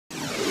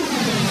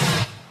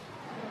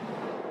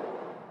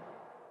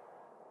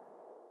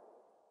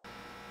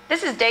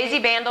This is Daisy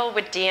Bandel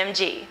with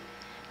DMG.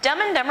 Dumb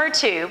and Dumber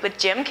 2 with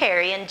Jim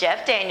Carrey and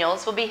Jeff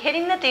Daniels will be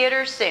hitting the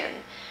theaters soon.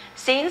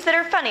 Scenes that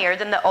are funnier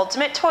than the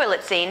ultimate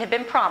toilet scene have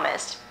been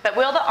promised, but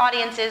will the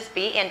audiences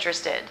be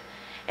interested?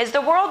 Is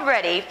the world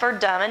ready for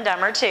Dumb and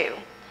Dumber 2?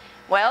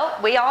 Well,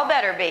 we all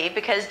better be,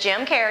 because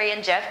Jim Carrey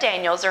and Jeff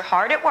Daniels are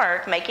hard at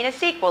work making a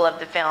sequel of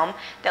the film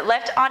that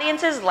left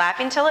audiences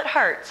laughing till it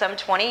hurt some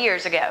 20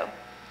 years ago.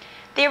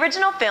 The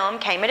original film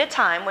came at a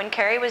time when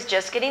Carrey was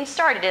just getting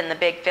started in the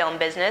big film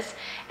business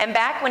and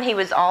back when he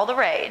was all the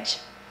rage.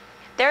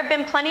 There have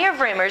been plenty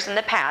of rumors in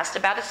the past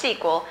about a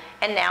sequel,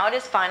 and now it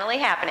is finally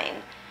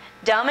happening.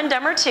 Dumb and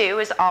Dumber 2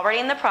 is already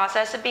in the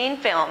process of being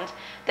filmed.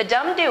 The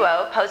dumb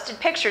duo posted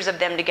pictures of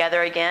them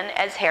together again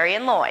as Harry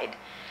and Lloyd.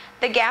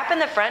 The gap in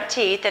the front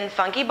teeth and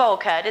funky bowl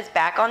cut is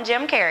back on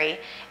Jim Carrey,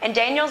 and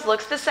Daniels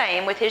looks the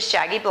same with his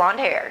shaggy blonde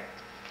hair.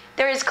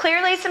 There is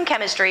clearly some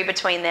chemistry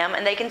between them,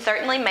 and they can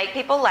certainly make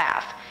people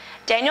laugh.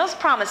 Daniels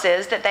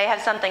promises that they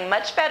have something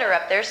much better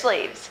up their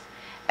sleeves.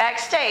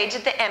 Backstage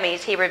at the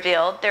Emmys, he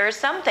revealed, there are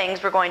some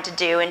things we're going to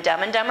do in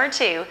Dumb and Dumber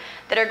 2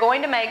 that are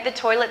going to make the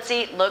toilet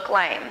seat look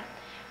lame.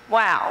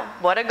 Wow,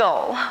 what a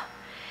goal.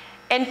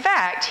 In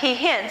fact, he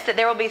hints that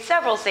there will be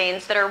several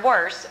scenes that are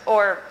worse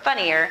or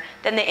funnier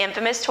than the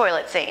infamous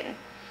toilet scene.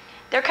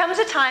 There comes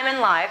a time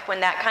in life when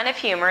that kind of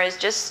humor is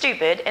just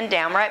stupid and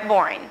downright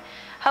boring.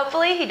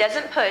 Hopefully he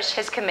doesn't push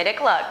his comedic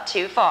luck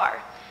too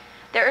far.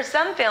 There are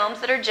some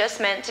films that are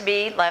just meant to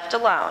be left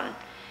alone.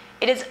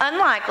 It is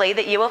unlikely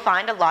that you will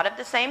find a lot of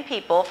the same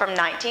people from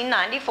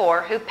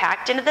 1994 who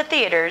packed into the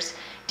theaters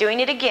doing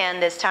it again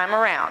this time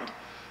around.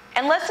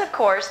 Unless, of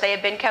course, they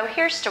have been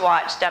coerced to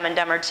watch Dumb and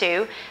Dumber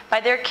 2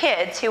 by their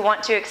kids who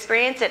want to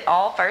experience it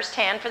all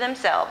firsthand for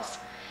themselves.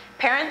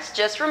 Parents,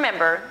 just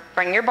remember,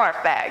 bring your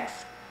barf bags.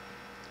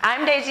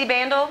 I'm Daisy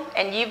Bandel,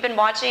 and you've been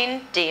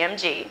watching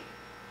DMG.